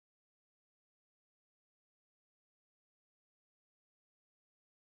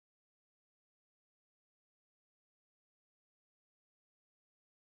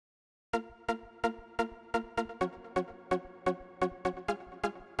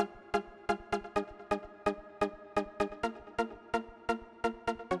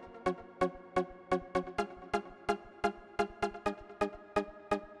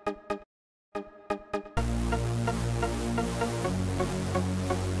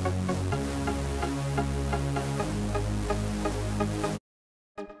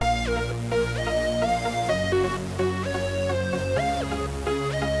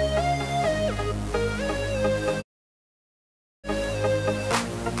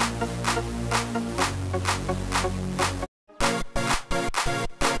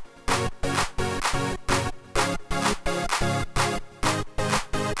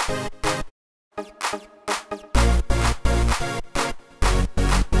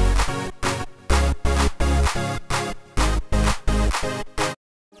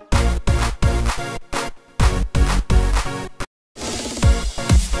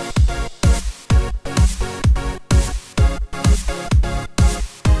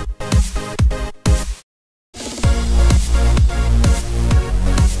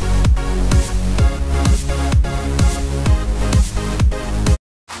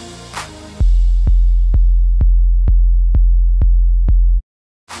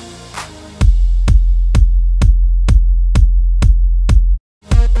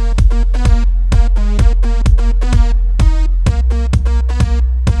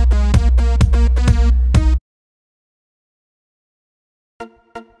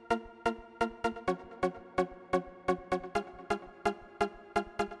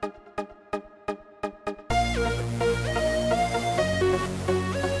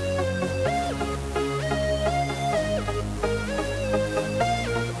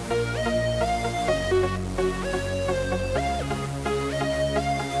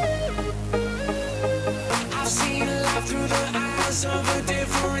of a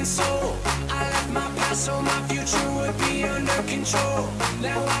different soul. I left my past so my future would be under control.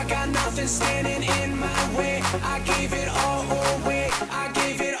 Now I got nothing standing in my way. I gave it all away. I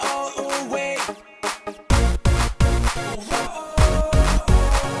gave it all away.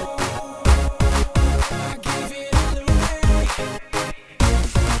 I gave it all away.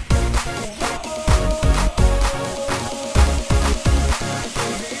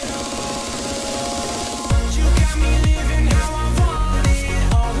 You got me living how I want it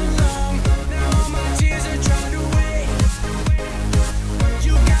all along. Now all my tears are dried away.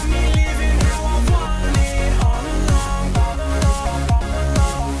 You got me living how I want it all along, all along, all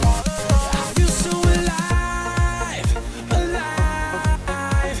along. I feel so alive,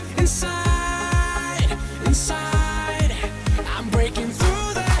 alive, inside, inside. I'm breaking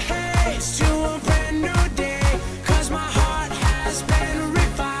through the haze to a brand new day, 'cause my heart has been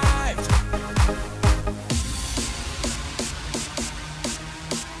revived.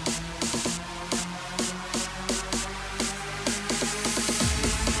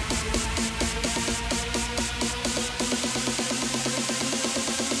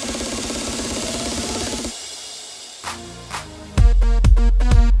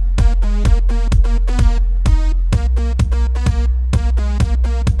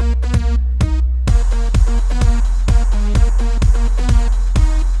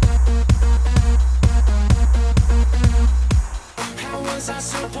 How was I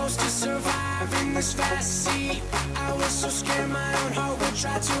supposed to survive in this fast sea? I was so scared my own heart would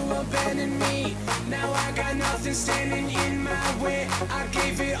try to abandon me. Now I got nothing standing in my way. I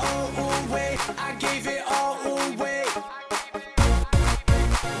gave it all away. I gave it all away.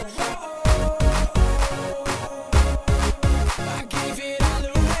 I gave it all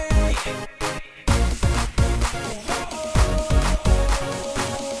away.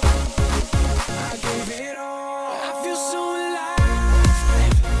 I gave it all. I feel so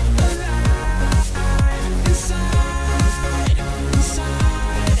alive, alive, inside,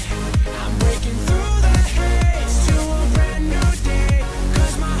 inside. I'm breaking through the haze to a brand new day,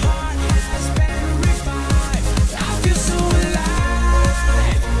 'cause my heart has been revived. I feel so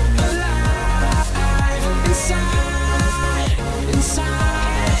alive, alive, inside,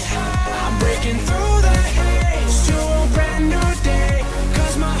 inside. I'm breaking through the haze to a brand new day,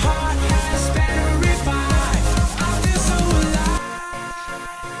 'cause my heart has been revived. I feel so alive.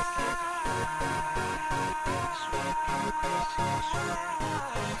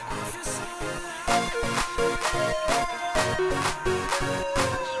 I feel so alive.